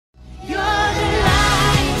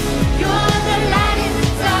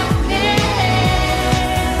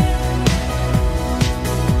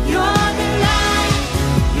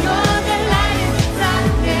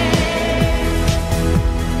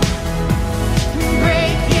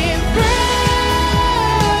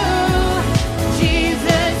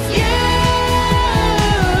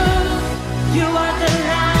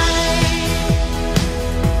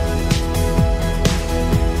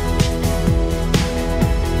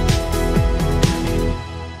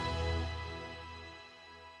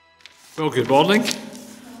Well, good morning,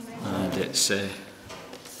 and it's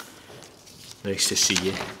nice to see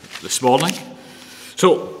you this morning.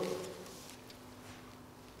 So,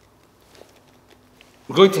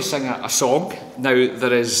 we're going to sing a song. Now,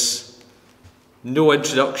 there is no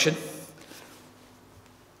introduction.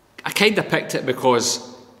 I kind of picked it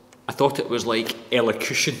because I thought it was like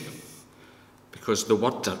elocution, because the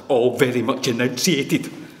words are all very much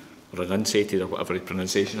enunciated, or whatever the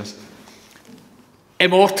pronunciation is.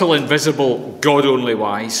 Immortal, invisible, God only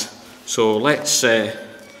wise. So let's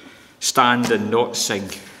stand and not sing.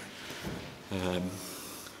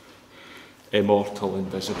 Immortal,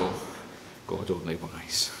 invisible, God only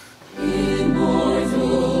wise.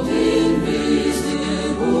 Immortal, invisible,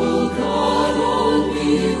 God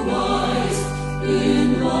only wise.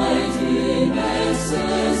 In light inaccessible,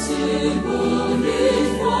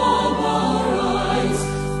 hid from our eyes.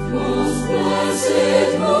 Most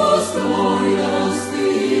blessed, most glorious,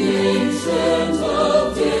 Ancient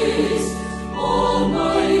of days,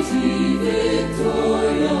 almighty,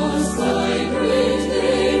 victorious, thy great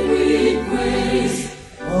name we praise.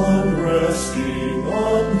 Unresting,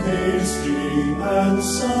 unhasting, and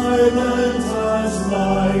silent as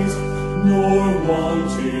light, nor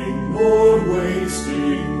wanting, nor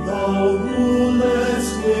wasting, thou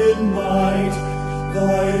rulest in might.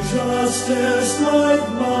 Thy justice like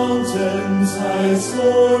mountains high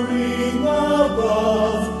soaring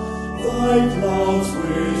above, thy clouds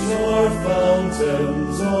which are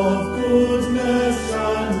fountains of goodness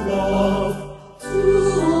and love. To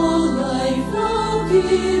all life thou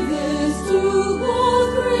givest, to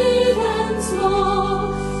both great and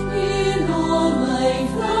small. In all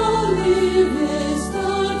life thou livest,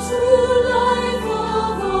 the true life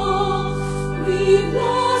of all. We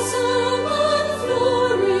blossom and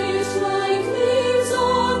flourish like leaves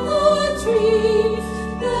on the tree,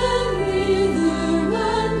 then wither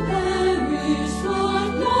and perish, but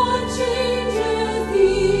not changeth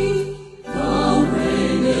thee. Thou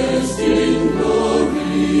reignest in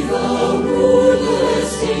glory, thou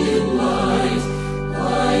rulest in light.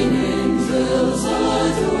 Thine angels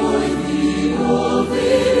adore thee, all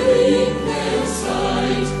bearing their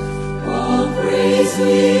sight. All praise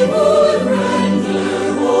we would render,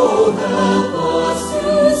 oh, help us to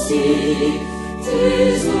see.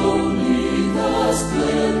 'Tis only the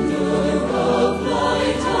splendor of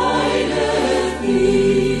light hideth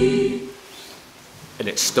thee. And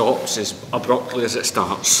it stops as abruptly as it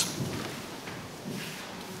starts.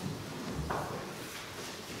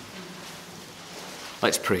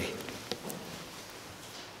 Let's pray.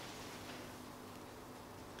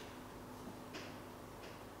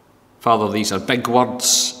 Father, these are big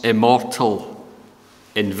words: immortal,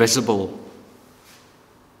 invisible.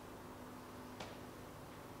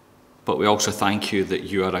 But we also thank you that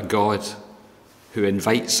you are a God who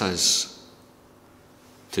invites us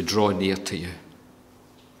to draw near to you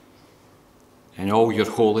in all your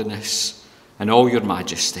holiness and all your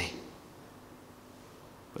majesty,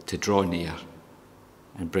 but to draw near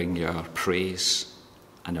and bring you our praise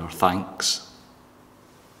and our thanks.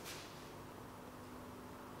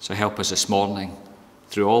 So help us this morning,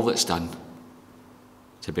 through all that's done,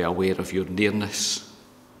 to be aware of your nearness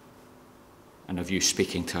and of you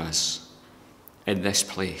speaking to us in this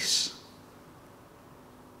place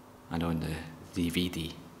and on the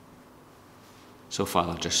DVD. So,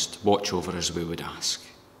 Father, just watch over us, we would ask.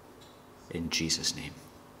 In Jesus' name,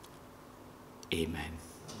 amen.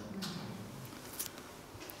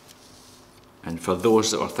 And for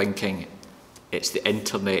those that are thinking, it's the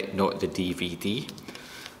internet, not the DVD.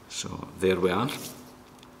 So there we are.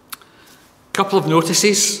 Couple of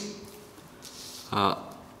notices.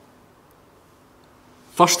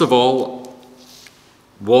 First of all,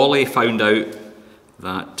 Wally found out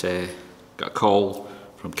that, got a call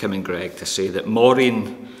from Kim and Greg to say that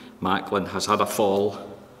Maureen Macklin has had a fall.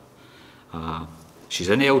 She's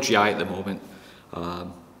in LGI at the moment,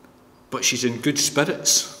 but she's in good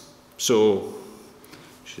spirits. So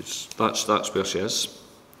that's where she is.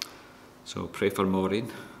 So pray for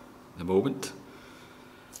Maureen at the moment.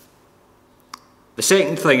 The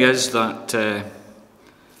second thing is that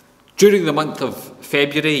during the month of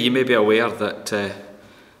February, you may be aware that the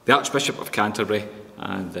Archbishop of Canterbury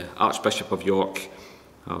and the Archbishop of York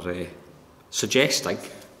are suggesting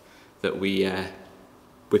that we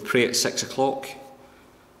pray at 6 o'clock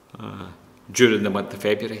during the month of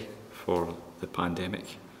February for the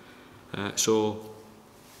pandemic. So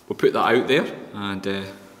we'll put that out there, and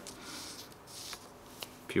if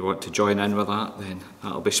you want to join in with that, then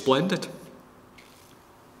that'll be splendid.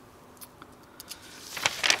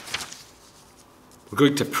 We're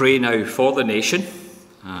going to pray now for the nation,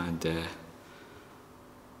 and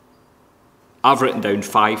I've written down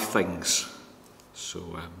 5 things.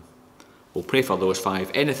 So we'll pray for those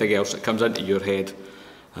 5. Anything else that comes into your head,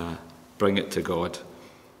 bring it to God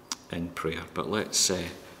in prayer. But let's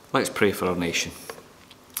pray for our nation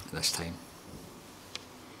this time.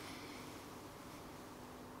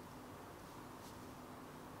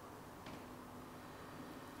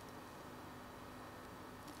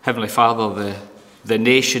 Heavenly Father, the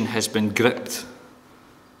nation has been gripped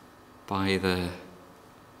by the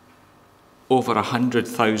over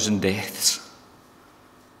 100,000 deaths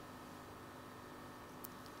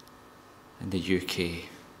in the UK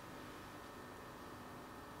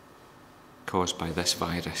caused by this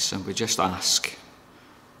virus. And we just ask,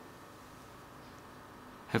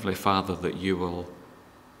 Heavenly Father, that you will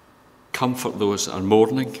comfort those that are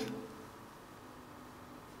mourning.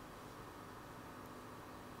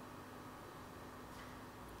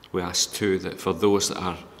 We ask too that for those that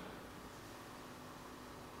are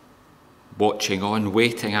watching on,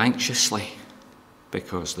 waiting anxiously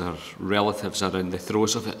because their relatives are in the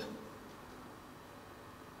throes of it,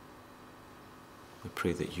 we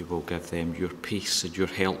pray that you will give them your peace and your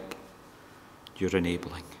help, your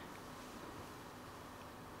enabling.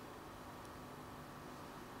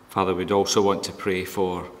 Father, we'd also want to pray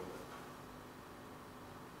for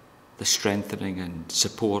the strengthening and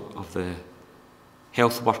support of the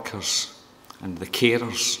health workers and the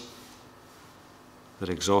carers.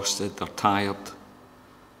 They're exhausted, they're tired.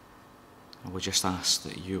 And we just ask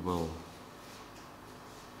that you will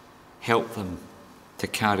help them to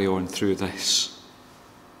carry on through this,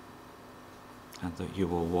 and that you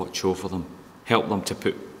will watch over them, help them to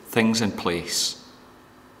put things in place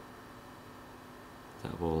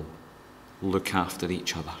that will look after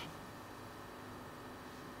each other.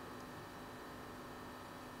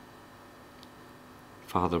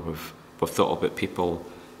 Father, we've thought about people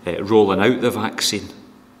rolling out the vaccine,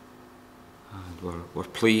 and we're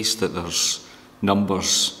pleased that there's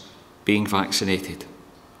numbers being vaccinated,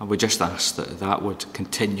 and we just ask that that would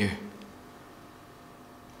continue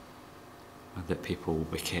and that people will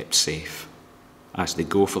be kept safe as they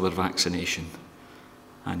go for their vaccination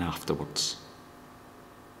and afterwards.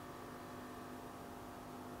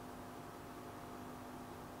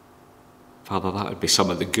 Father, that would be some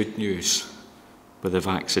of the good news with the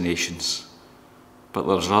vaccinations. But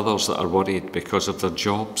there's others that are worried because of their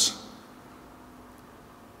jobs,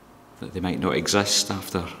 that they might not exist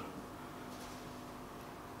after.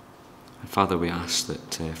 And Father, we ask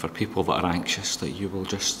that for people that are anxious, that you will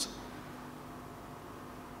just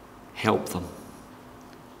help them,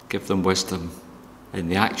 give them wisdom in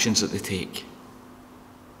the actions that they take.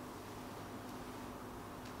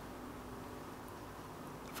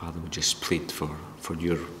 Father, we just plead for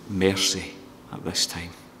your mercy at this time.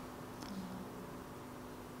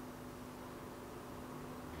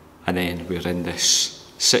 And then we're in this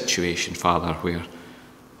situation, Father, where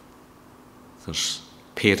there's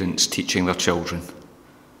parents teaching their children.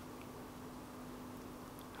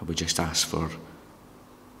 And we just ask for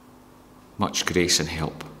much grace and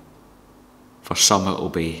help. For some it will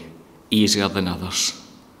be easier than others.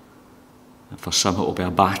 And for some it will be a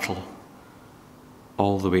battle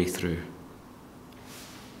all the way through.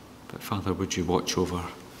 But Father, would you watch over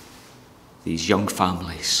these young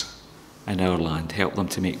families in our land, help them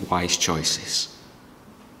to make wise choices.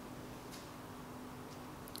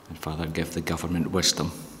 And Father, give the government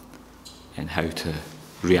wisdom in how to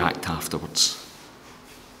react afterwards.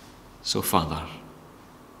 So Father,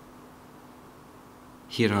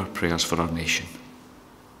 hear our prayers for our nation.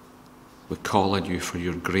 We call on you for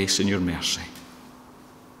your grace and your mercy,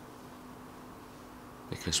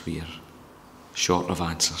 because we are short of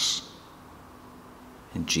answers.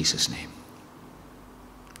 In Jesus' name.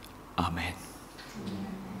 Amen.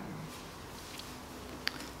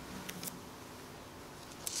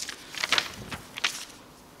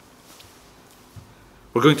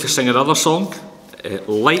 We're going to sing another song,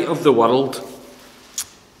 Light of the World,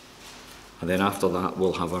 and then after that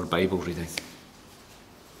we'll have our Bible reading.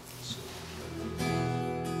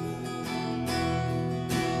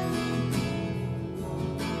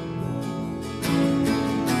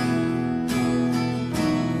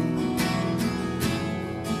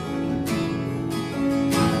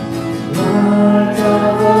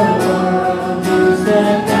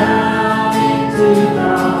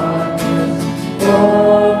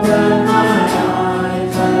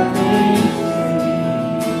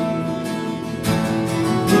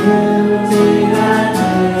 Beauty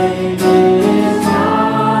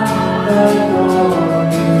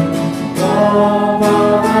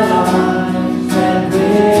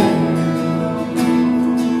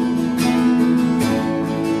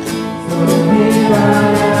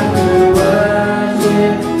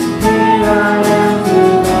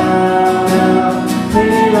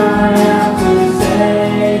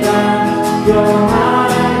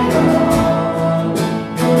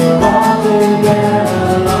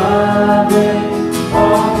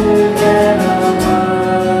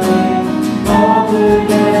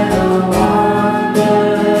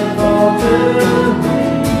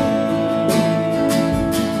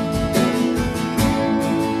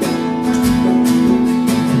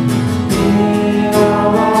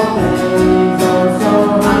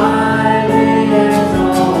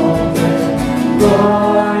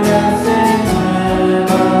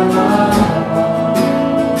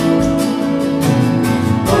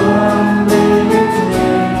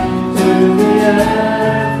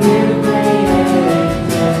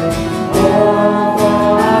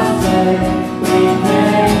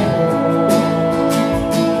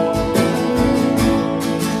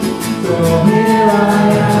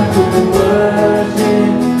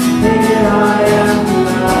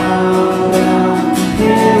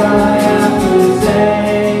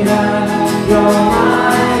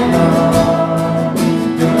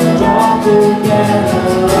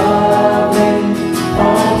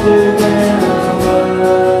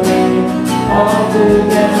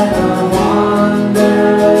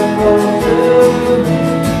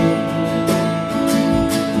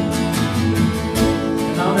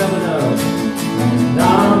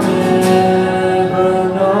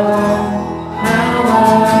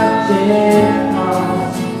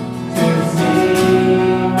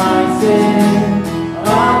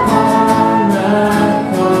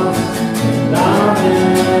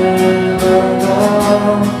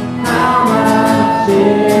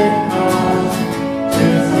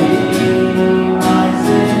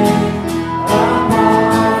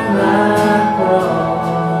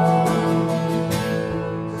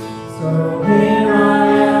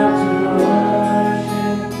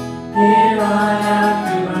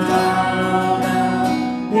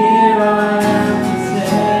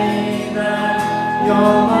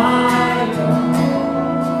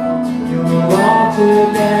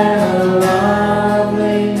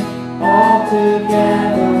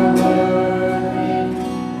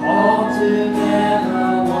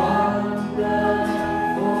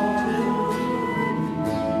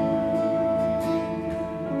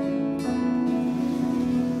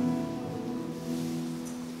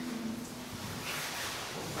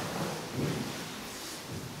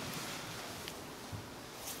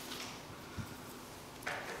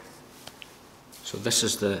So this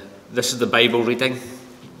is the Bible reading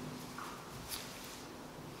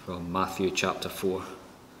from Matthew chapter 4.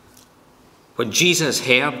 When Jesus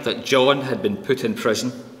heard that John had been put in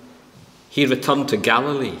prison, he returned to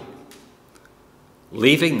Galilee.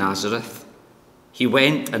 Leaving Nazareth, he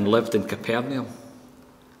went and lived in Capernaum,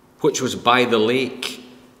 which was by the lake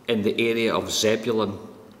in the area of Zebulun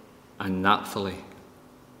and Naphtali,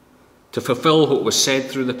 to fulfill what was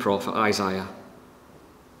said through the prophet Isaiah.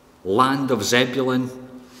 Land of Zebulun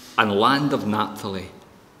and land of Naphtali,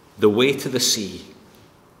 the way to the sea,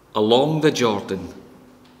 along the Jordan,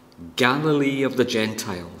 Galilee of the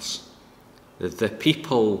Gentiles. The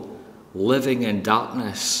people living in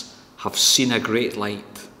darkness have seen a great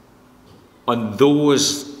light. On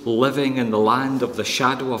those living in the land of the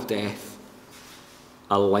shadow of death,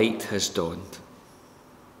 a light has dawned.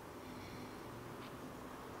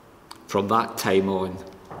 From that time on,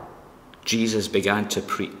 Jesus began to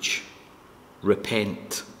preach,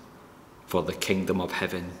 "Repent, for the kingdom of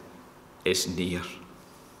heaven is near."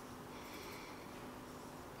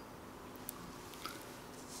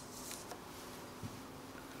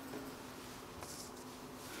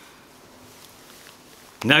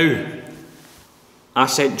 Now, I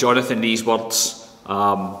sent Jonathan these words.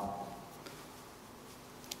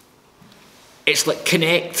 It's like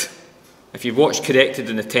Connect, if you've watched Connected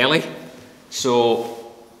in the telly. So,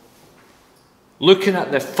 looking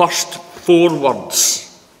at the first 4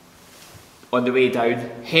 words on the way down: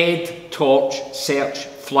 head, torch, search,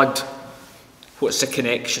 flood. What's the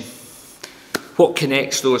connection? What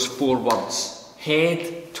connects those 4 words?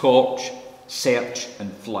 Head, torch, search,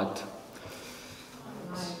 and flood.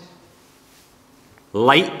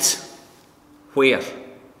 Light, where?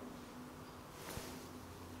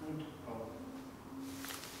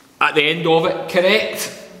 At the end of it,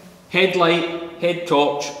 correct. Headlight, head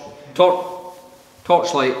torch,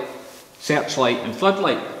 torchlight, searchlight, and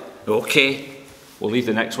floodlight. Okay, we'll leave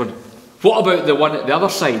the next one. What about the one at the other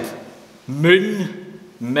side? Moon,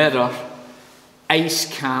 mirror, ice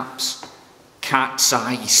caps, cat's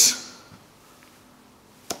eyes.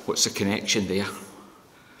 What's the connection there?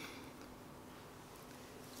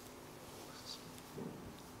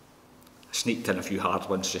 I sneaked in a few hard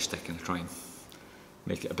ones just to kind of try and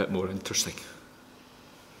make it a bit more interesting.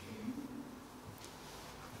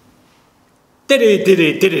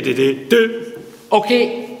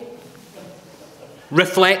 Okay.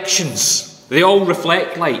 Reflections. They all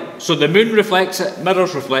reflect light. So the moon reflects it,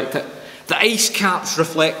 mirrors reflect it, the ice caps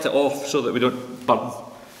reflect it off so that we don't burn,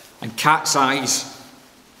 and cat's eyes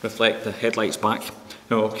reflect the headlights back.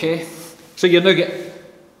 Okay. So you now get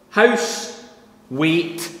house,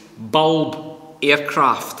 weight, bulb,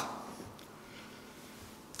 aircraft.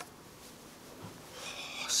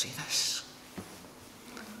 Oh, see this?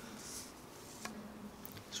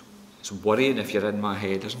 It's worrying if you're in my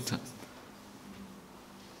head, isn't it?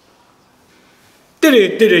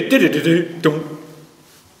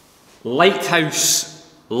 Lighthouse,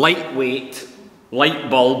 lightweight, light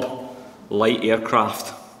bulb, light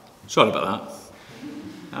aircraft. Sorry about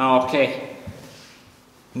that. Okay.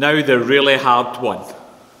 Now the really hard one.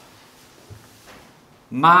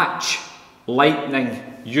 Match, lightning,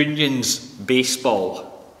 unions,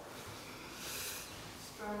 baseball.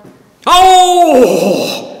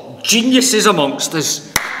 Oh! Geniuses amongst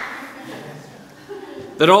us.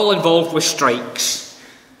 They're all involved with strikes.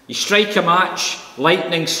 You strike a match,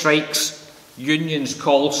 lightning strikes, unions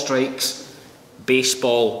call strikes,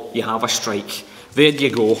 baseball, you have a strike. There you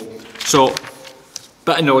go. So,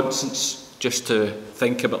 bit of nonsense just to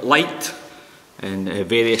think about light in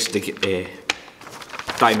various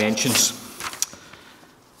dimensions.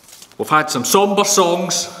 We've had some sombre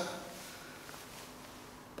songs.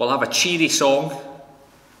 We'll have a cheery song,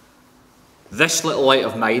 This Little Light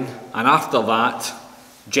of Mine, and after that,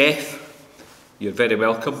 Geoff, you're very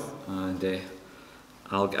welcome, and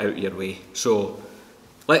I'll get out your way. So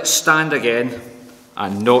let's stand again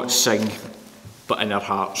and not sing, but in our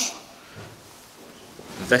hearts.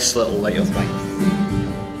 This Little Light of Mine.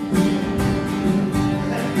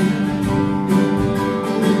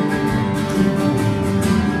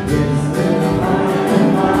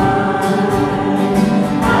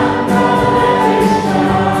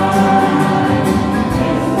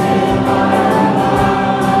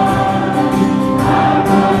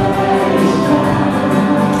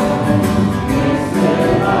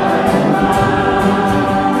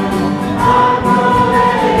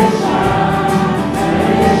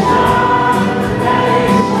 Let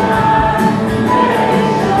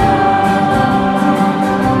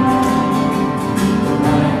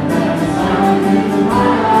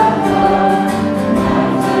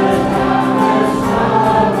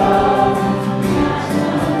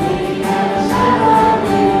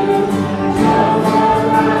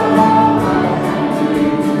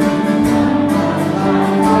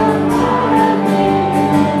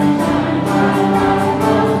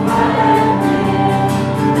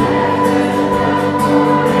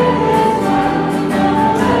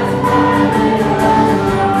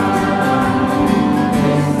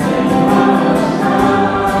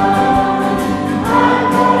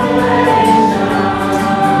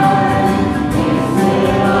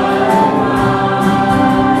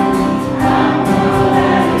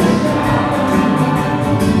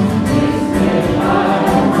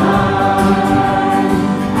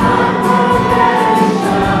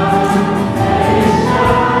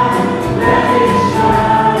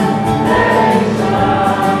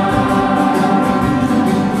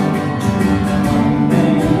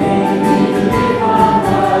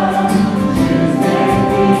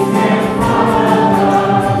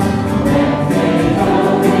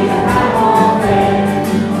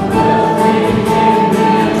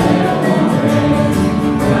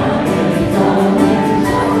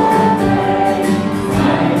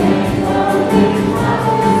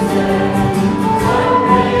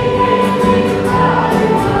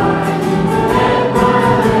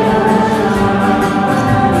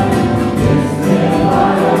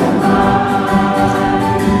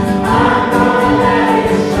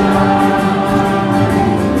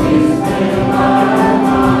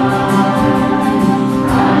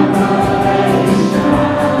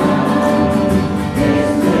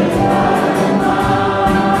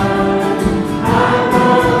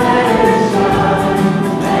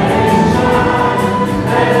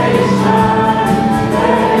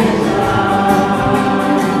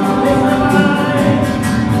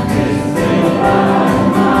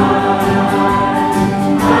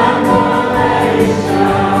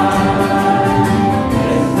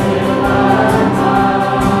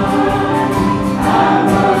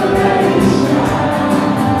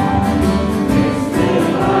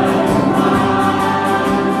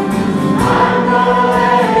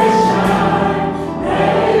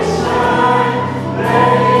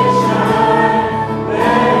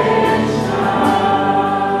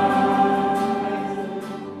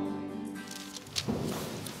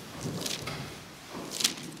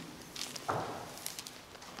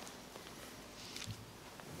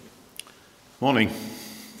Morning.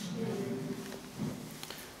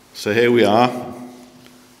 So here we are,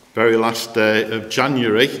 very last day of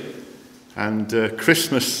January, and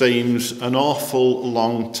Christmas seems an awful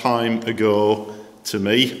long time ago to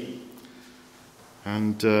me,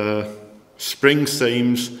 and spring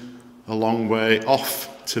seems a long way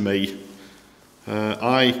off to me.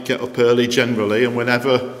 I get up early generally, and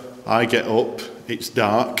whenever I get up, it's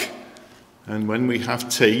dark, and when we have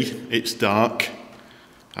tea, it's dark.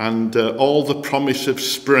 And all the promise of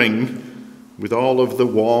spring, with all of the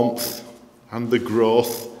warmth and the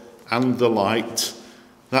growth and the light,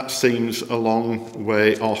 that seems a long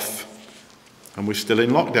way off. And we're still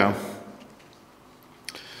in lockdown.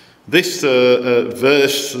 This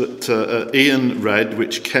verse that Iain read,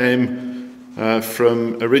 which came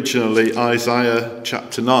from originally Isaiah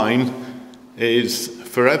chapter 9, is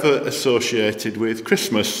forever associated with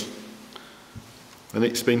Christmas. And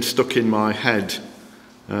it's been stuck in my head.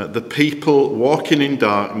 The people walking in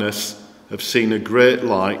darkness have seen a great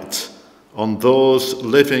light. On those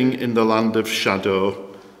living in the land of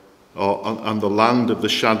shadow, or on the land of the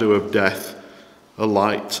shadow of death, a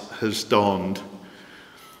light has dawned.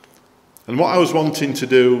 And what I was wanting to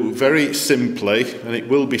do very simply, and it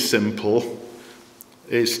will be simple,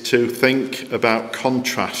 is to think about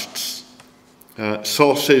contrasts.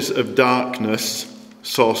 Sources of darkness,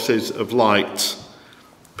 sources of light.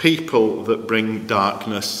 People that bring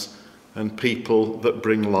darkness and people that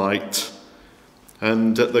bring light.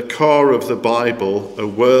 And at the core of the Bible, a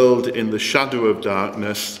world in the shadow of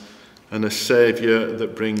darkness and a Saviour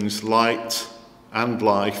that brings light and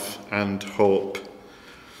life and hope.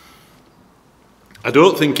 I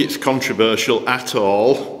don't think it's controversial at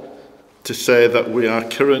all to say that we are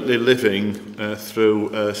currently living through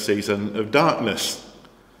a season of darkness.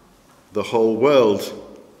 The whole world.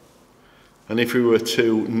 And if we were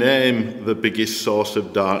to name the biggest source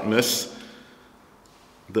of darkness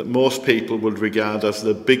that most people would regard as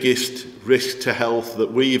the biggest risk to health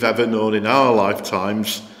that we've ever known in our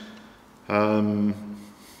lifetimes, you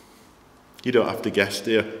don't have to guess,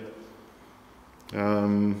 do you?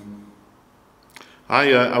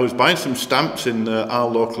 I was buying some stamps in our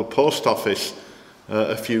local post office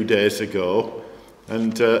a few days ago,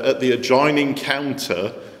 and at the adjoining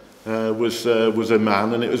counter was a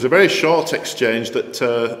man, and it was a very short exchange that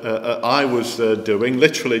I was doing,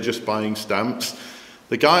 literally just buying stamps.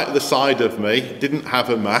 The guy at the side of me didn't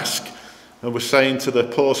have a mask and was saying to the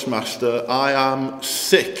postmaster, "I am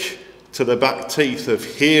sick to the back teeth of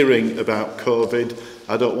hearing about COVID.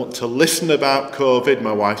 I don't want to listen about COVID.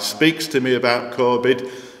 My wife speaks to me about COVID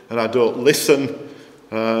and I don't listen."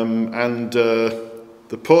 The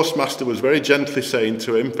postmaster was very gently saying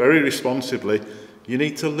to him, very responsibly, "You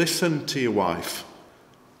need to listen to your wife."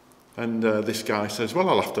 And this guy says, "Well,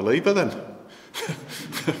 I'll have to leave her then."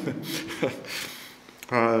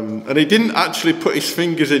 And he didn't actually put his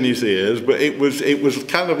fingers in his ears, but it was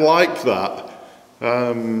kind of like that.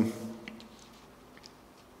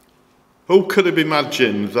 Who could have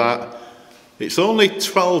imagined that it's only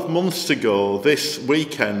 12 months ago this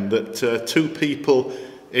weekend that two people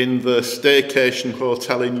in the staycation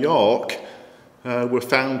hotel in York were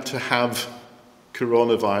found to have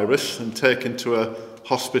coronavirus and taken to a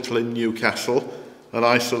hospital in Newcastle, an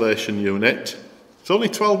isolation unit. It's only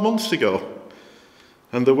 12 months ago.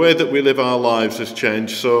 And the way that we live our lives has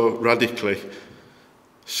changed so radically.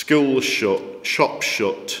 Schools shut, shops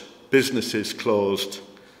shut, businesses closed.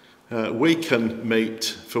 We can meet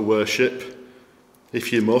for worship,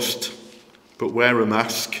 if you must, but wear a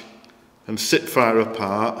mask and sit far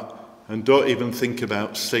apart and don't even think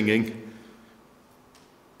about singing.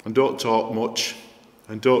 And don't talk much,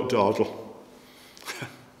 and don't dawdle.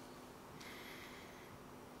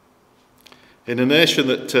 In a nation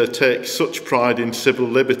that takes such pride in civil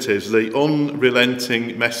liberties, the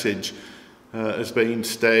unrelenting message has been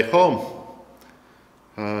stay home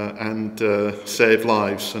and save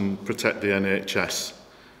lives and protect the NHS.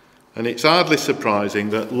 And it's hardly surprising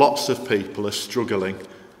that lots of people are struggling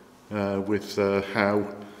with how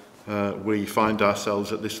we find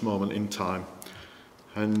ourselves at this moment in time.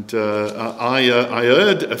 And I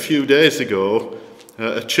heard a few days ago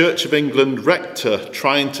a Church of England rector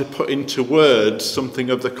trying to put into words something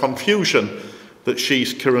of the confusion that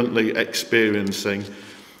she's currently experiencing.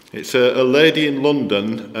 It's a lady in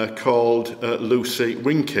London called Lucy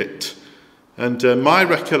Winkett. And my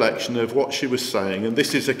recollection of what she was saying, and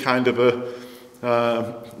this is a kind of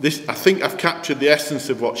I think I've captured the essence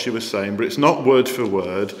of what she was saying, but it's not word for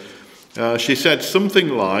word. She said something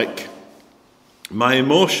like, "My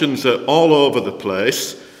emotions are all over the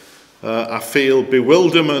place. I feel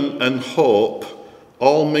bewilderment and hope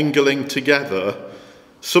all mingling together,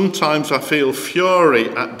 Sometimes I feel fury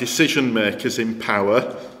at decision makers in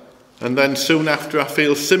power, and then soon after I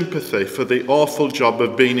feel sympathy for the awful job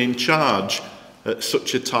of being in charge at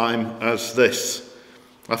such a time as this.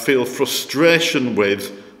 I feel frustration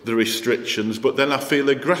with the restrictions, but then I feel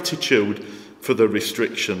a gratitude for the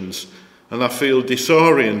restrictions, and I feel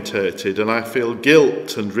disorientated, and I feel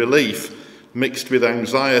guilt and relief mixed with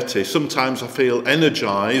anxiety. Sometimes I feel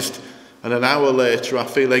energised, and an hour later I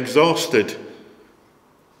feel exhausted.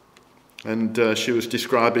 And she was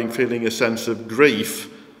describing feeling a sense of grief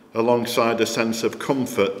alongside a sense of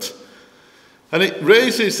comfort. And it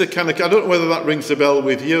raises a kind of, I don't know whether that rings a bell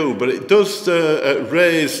with you, but it does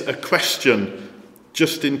raise a question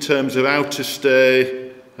just in terms of how to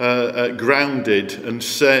stay grounded and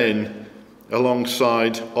sane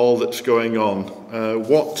alongside all that's going on.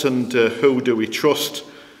 What and who do we trust,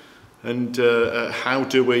 and how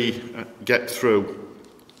do we get through?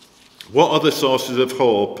 What are the sources of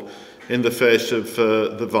hope in the face of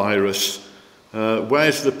the virus?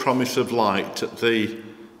 Where's the promise of light at the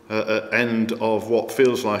end of what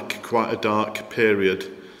feels like quite a dark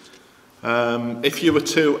period? If you were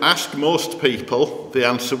to ask most people, the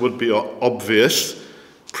answer would be obvious.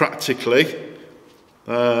 Practically,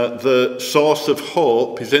 the source of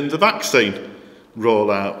hope is in the vaccine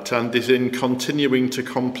rollout and is in continuing to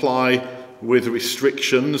comply with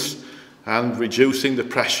restrictions and reducing the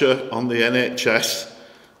pressure on the NHS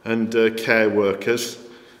and care workers.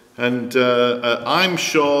 And I'm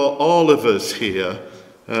sure all of us here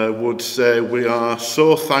would say we are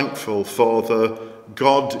so thankful for the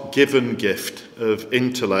God-given gift of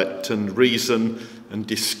intellect and reason and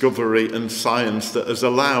discovery and science that has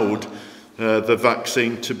allowed the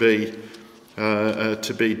vaccine to be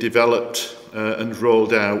developed and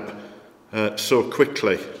rolled out so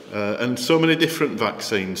quickly, and so many different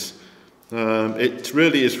vaccines. It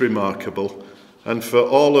really is remarkable. And for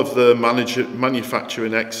all of the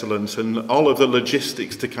manufacturing excellence and all of the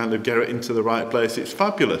logistics to kind of get it into the right place, it's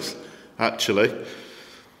fabulous, actually.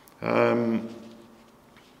 I'm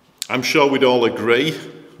sure we'd all agree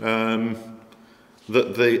that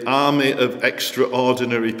the army of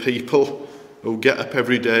extraordinary people who get up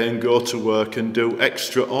every day and go to work and do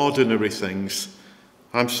extraordinary things,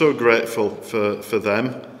 I'm so grateful for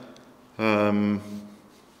them.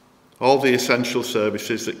 All the essential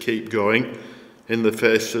services that keep going in the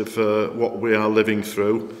face of what we are living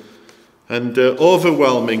through. And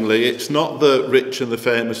overwhelmingly, it's not the rich and the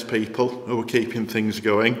famous people who are keeping things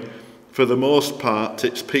going. For the most part,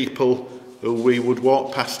 it's people who we would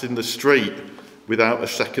walk past in the street without a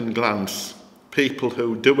second glance. People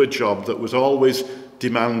who do a job that was always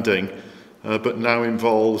demanding, but now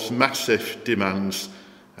involves massive demands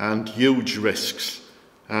and huge risks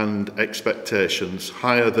and expectations,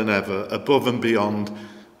 higher than ever, above and beyond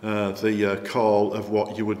the call of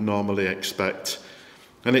what you would normally expect.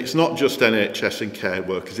 And it's not just NHS and care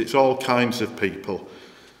workers, it's all kinds of people,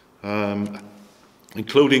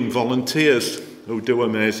 including volunteers who do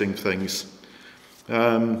amazing things.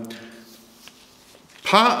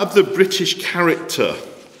 Part of the British character,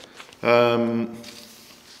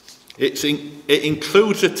 it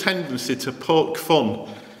includes a tendency to poke fun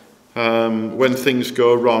when things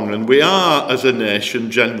go wrong. And we are, as a nation,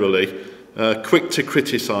 generally quick to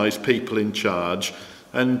criticise people in charge.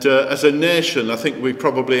 And as a nation, I think we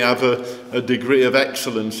probably have a degree of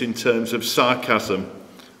excellence in terms of sarcasm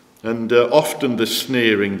and often the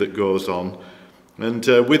sneering that goes on. And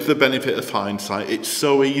with the benefit of hindsight, it's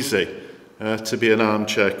so easy to be an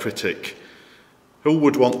armchair critic. Who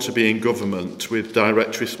would want to be in government with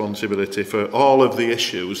direct responsibility for all of the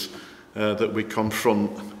issues that we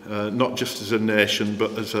confront, not just as a nation,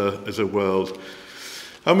 but as a world?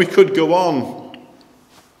 And we could go on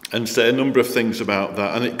and say a number of things about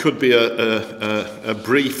that, and it could be a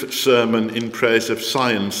brief sermon in praise of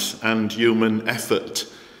science and human effort.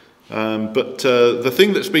 But the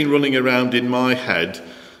thing that's been running around in my head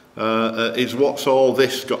is what's all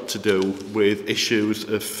this got to do with issues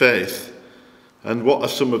of faith? And what are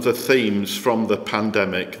some of the themes from the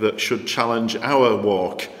pandemic that should challenge our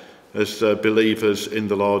walk as believers in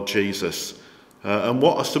the Lord Jesus? And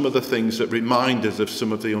what are some of the things that remind us of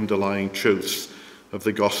some of the underlying truths of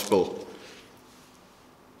the gospel?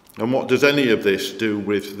 And what does any of this do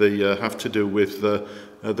with have to do with the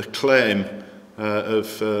claim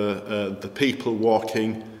of the people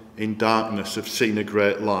walking in darkness have seen a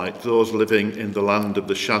great light? Those living in the land of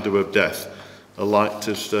the shadow of death, a light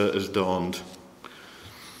has dawned.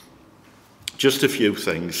 Just a few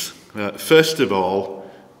things. First of all,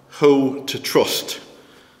 who to trust.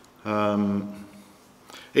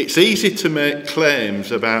 It's easy to make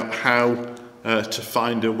claims about how to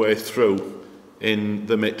find a way through in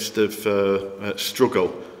the midst of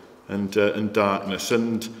struggle and darkness.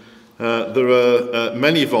 And there are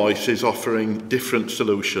many voices offering different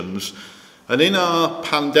solutions. And in our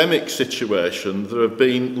pandemic situation, there have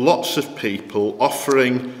been lots of people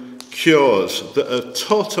offering cures that are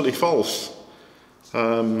totally false.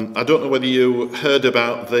 I don't know whether you heard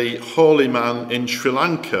about the holy man in Sri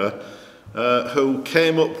Lanka who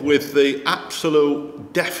came up with the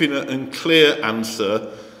absolute definite and clear answer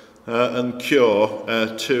and cure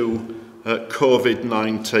to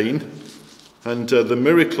COVID-19. And the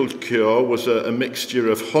miracle cure was a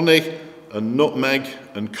mixture of honey and nutmeg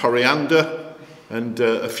and coriander and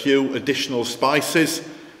a few additional spices.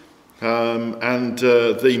 And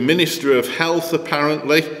the Minister of Health,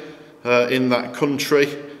 apparently, in that country,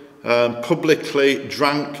 publicly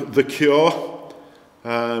drank the cure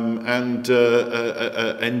and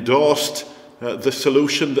endorsed the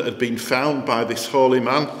solution that had been found by this holy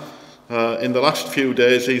man. In the last few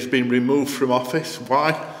days, he's been removed from office.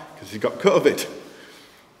 Why? Because he got COVID.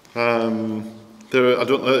 I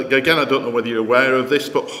don't know whether you're aware of this,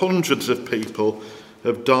 but hundreds of people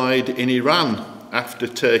have died in Iran after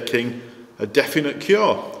taking a definite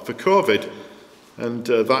cure for COVID, and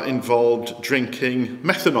that involved drinking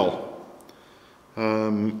methanol.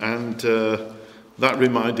 That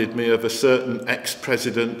reminded me of a certain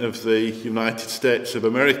ex-president of the United States of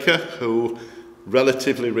America who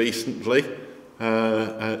relatively recently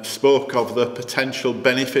spoke of the potential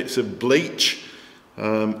benefits of bleach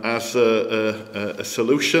as a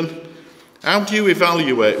solution. How do you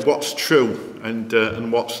evaluate what's true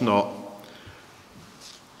and what's not?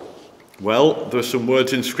 Well, there are some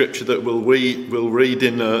words in Scripture that we'll read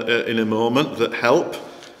in a moment that help,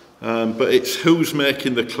 but it's who's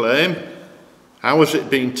making the claim, how has it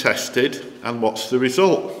been tested, and what's the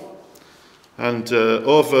result? And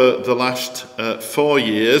over the last 4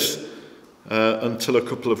 years, until a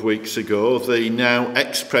couple of weeks ago, the now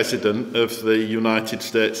ex-president of the United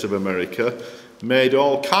States of America made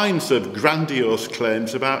all kinds of grandiose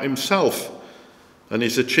claims about himself and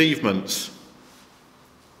his achievements.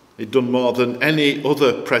 He'd done more than any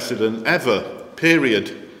other president ever,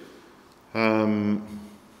 period. The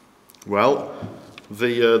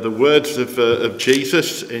words of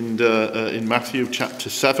Jesus in Matthew chapter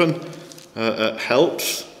 7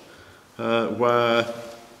 helps, where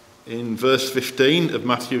in verse 15 of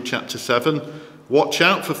Matthew chapter 7, "Watch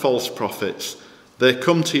out for false prophets. They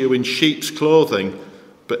come to you in sheep's clothing,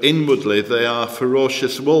 but inwardly they are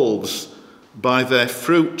ferocious wolves. By their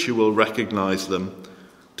fruit you will recognize them.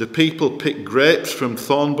 Do people pick grapes from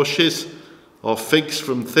thorn bushes or figs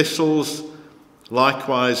from thistles?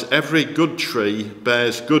 Likewise, every good tree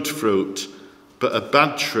bears good fruit, but a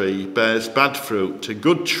bad tree bears bad fruit. A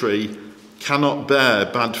good tree cannot bear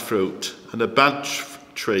bad fruit, and a bad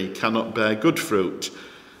tree cannot bear good fruit.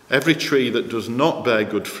 Every tree that does not bear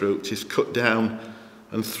good fruit is cut down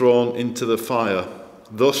and thrown into the fire.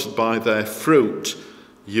 Thus, by their fruit,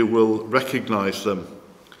 you will recognize them."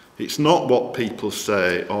 It's not what people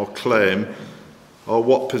say or claim or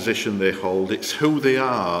what position they hold. It's who they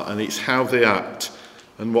are, and it's how they act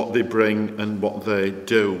and what they bring and what they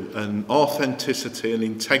do. And authenticity and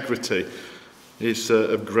integrity is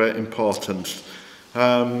of great importance.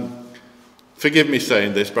 Forgive me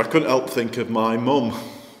saying this, but I couldn't help think of my mum,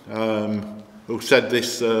 who said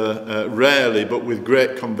this rarely but with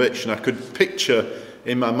great conviction. I could picture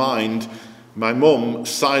in my mind my mum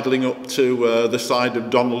sidling up to the side of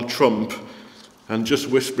Donald Trump and just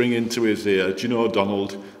whispering into his ear, "Do you know,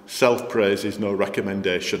 Donald, self-praise is no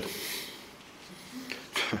recommendation."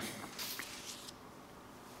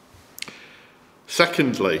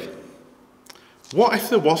 Secondly, what if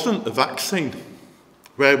there wasn't a vaccine?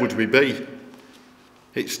 Where would we be?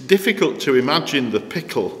 It's difficult to imagine the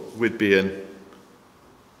pickle we'd be in.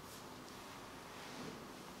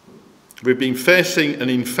 We've been facing an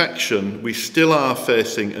infection, we still are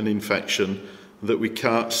facing an infection that we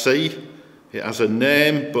can't see. It has a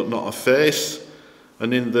name but not a face.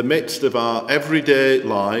 And in the midst of our everyday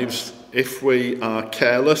lives, if we are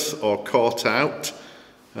careless or caught out,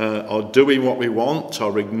 or doing what we want,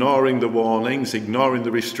 or ignoring the warnings, ignoring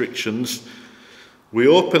the restrictions, we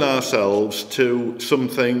open ourselves to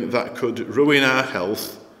something that could ruin our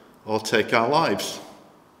health or take our lives.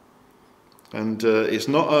 And it's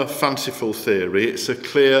not a fanciful theory, it's a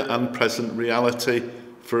clear and present reality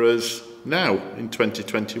for us now in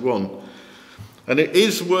 2021. And it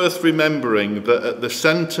is worth remembering that at the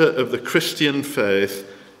centre of the Christian faith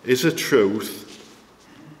is a truth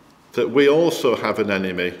that we also have an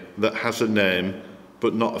enemy that has a name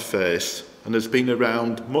but not a face and has been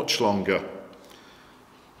around much longer.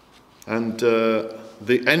 And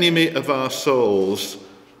the enemy of our souls,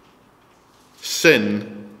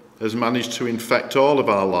 sin, has managed to infect all of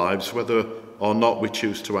our lives, whether or not we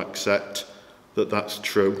choose to accept that that's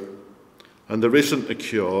true. And there isn't a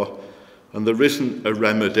cure, and there isn't a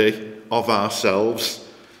remedy of ourselves,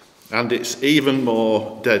 and it's even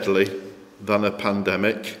more deadly than a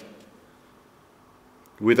pandemic.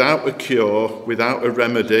 Without a cure, without a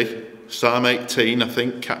remedy, Psalm 18, I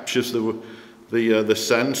think, captures the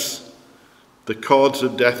sense. The cords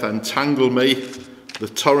of death entangle me, the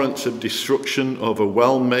torrents of destruction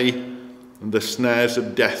overwhelm me, and the snares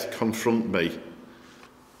of death confront me.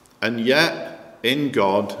 And yet, in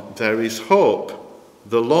God, there is hope.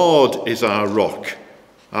 The Lord is our rock,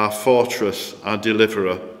 our fortress, our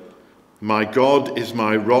deliverer. My God is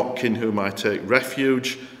my rock in whom I take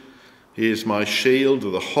refuge. He is my shield,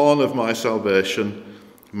 the horn of my salvation,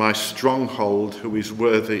 my stronghold, who is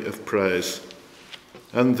worthy of praise.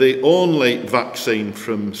 And the only vaccine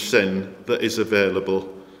from sin that is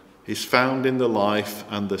available is found in the life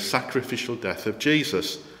and the sacrificial death of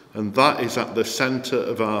Jesus. And that is at the centre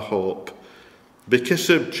of our hope. Because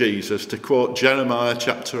of Jesus, to quote Jeremiah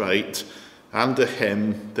chapter 8 and a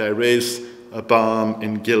hymn, there is a balm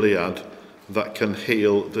in Gilead that can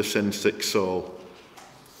heal the sin-sick soul.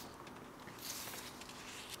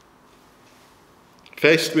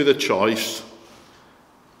 Faced with a choice,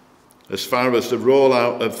 as far as the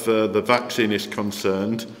rollout of the vaccine is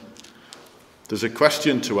concerned, there's a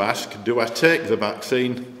question to ask: do I take the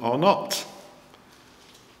vaccine or not?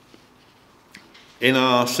 In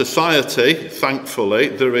our society, thankfully,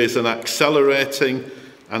 there is an accelerating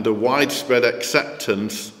and a widespread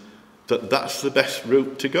acceptance that that's the best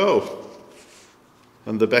route to go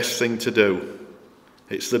and the best thing to do.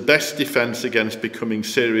 It's the best defence against becoming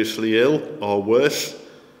seriously ill or worse,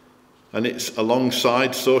 and it's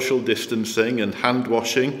alongside social distancing and hand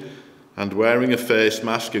washing and wearing a face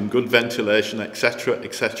mask and good ventilation, etc.,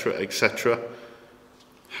 etc., etc.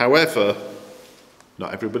 However,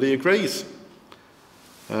 not everybody agrees.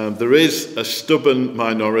 There is a stubborn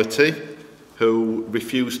minority who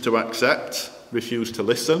refuse to accept, refuse to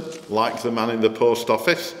listen, like the man in the post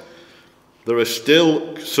office. There are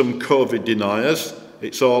still some COVID deniers.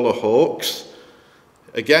 It's all a hoax.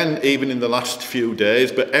 Again, even in the last few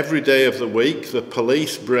days, but every day of the week, the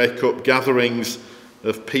police break up gatherings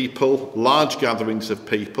of people, large gatherings of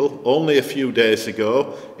people. Only a few days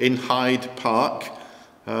ago, in Hyde Park,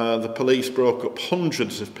 the police broke up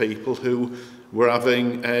hundreds of people who were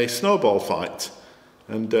having a snowball fight.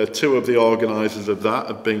 And two of the organisers of that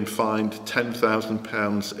have been fined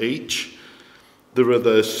 £10,000 each. There are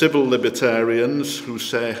the civil libertarians who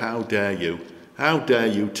say, how dare you? How dare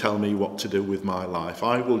you tell me what to do with my life?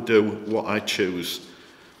 I will do what I choose.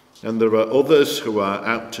 And there are others who are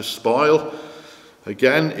out to spoil.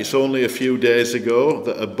 Again, it's only a few days ago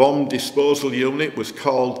that a bomb disposal unit was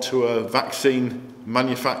called to a vaccine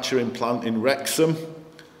manufacturing plant in Wrexham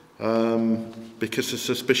because a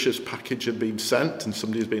suspicious package had been sent and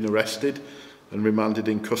somebody has been arrested and remanded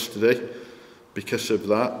in custody because of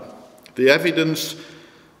that. The evidence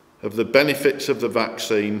of the benefits of the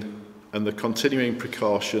vaccine and the continuing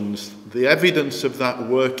precautions, the evidence of that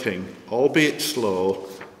working, albeit slow,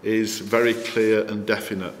 is very clear and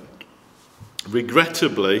definite.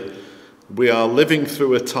 Regrettably, we are living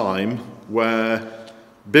through a time where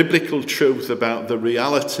biblical truth about the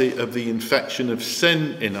reality of the infection of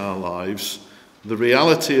sin in our lives, the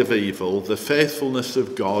reality of evil, the faithfulness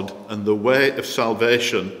of God, and the way of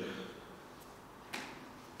salvation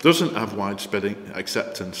doesn't have widespread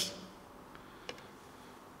acceptance.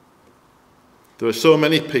 There are so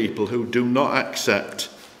many people who do not accept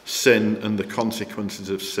sin and the consequences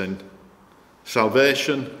of sin.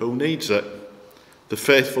 Salvation, who needs it? The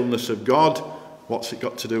faithfulness of God, what's it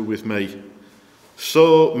got to do with me?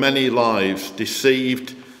 So many lives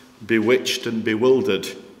deceived, bewitched and bewildered.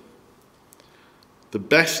 The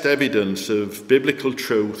best evidence of biblical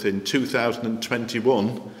truth in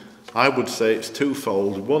 2021, I would say it's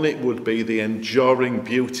twofold. One, it would be the enduring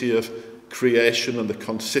beauty of creation and the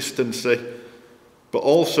consistency, but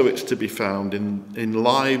also it's to be found in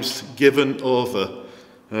lives given over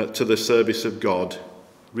to the service of God,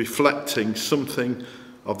 reflecting something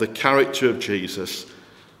of the character of Jesus,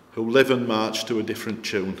 who live and march to a different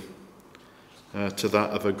tune to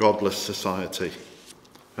that of a godless society.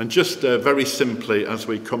 And just very simply, as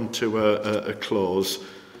we come to a close,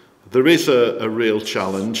 there is a real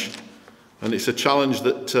challenge, and it's a challenge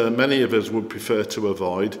that many of us would prefer to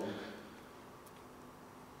avoid.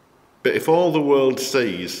 But if all the world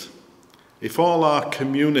sees, if all our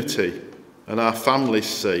community and our families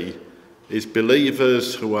see is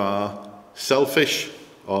believers who are selfish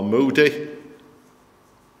or moody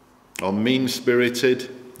or mean-spirited,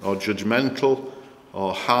 or judgmental,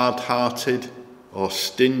 or hard-hearted, or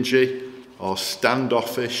stingy, or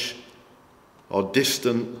standoffish, or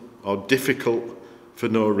distant, or difficult for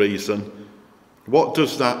no reason, what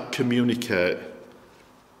does that communicate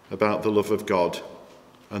about the love of God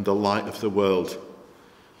and the light of the world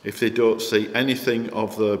if they don't see anything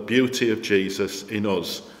of the beauty of Jesus in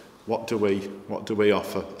us? What do we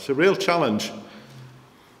offer? It's a real challenge.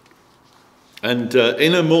 And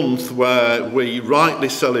in a month where we rightly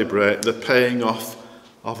celebrate the paying off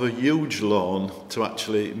of a huge loan to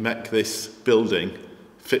actually make this building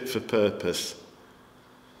fit for purpose,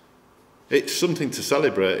 it's something to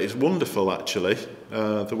celebrate. It's wonderful, actually,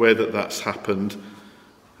 the way that that's happened.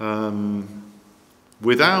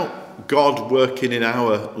 Without God working in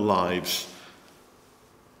our lives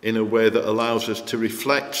in a way that allows us to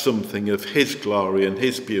reflect something of his glory and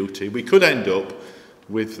his beauty, we could end up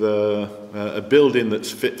with a building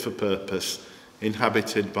that's fit for purpose,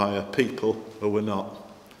 inhabited by a people who are not.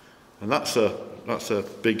 And that's a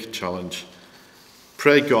big challenge.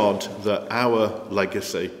 Pray God that our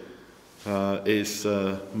legacy is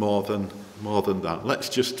more than that. Let's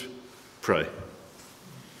just pray.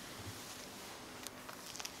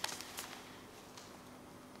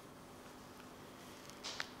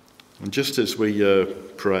 And just as we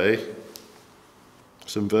pray,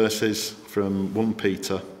 some verses from 1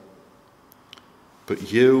 Peter.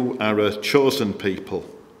 But you are a chosen people,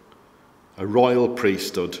 a royal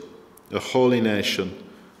priesthood, a holy nation,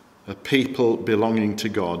 a people belonging to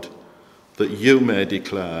God, that you may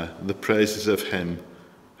declare the praises of him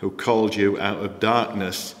who called you out of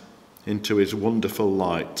darkness into his wonderful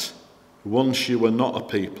light. Once you were not a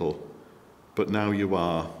people, but now you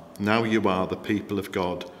are. Now you are the people of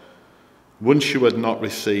God. Once you had not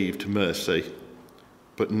received mercy,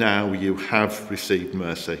 but now you have received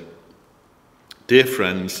mercy. Dear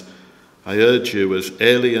friends, I urge you as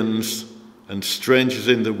aliens and strangers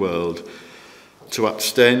in the world to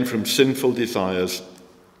abstain from sinful desires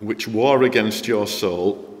which war against your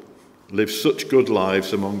soul. Live such good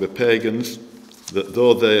lives among the pagans that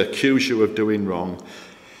though they accuse you of doing wrong,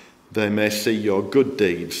 they may see your good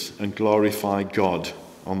deeds and glorify God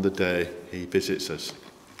on the day he visits us.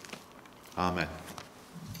 Amen.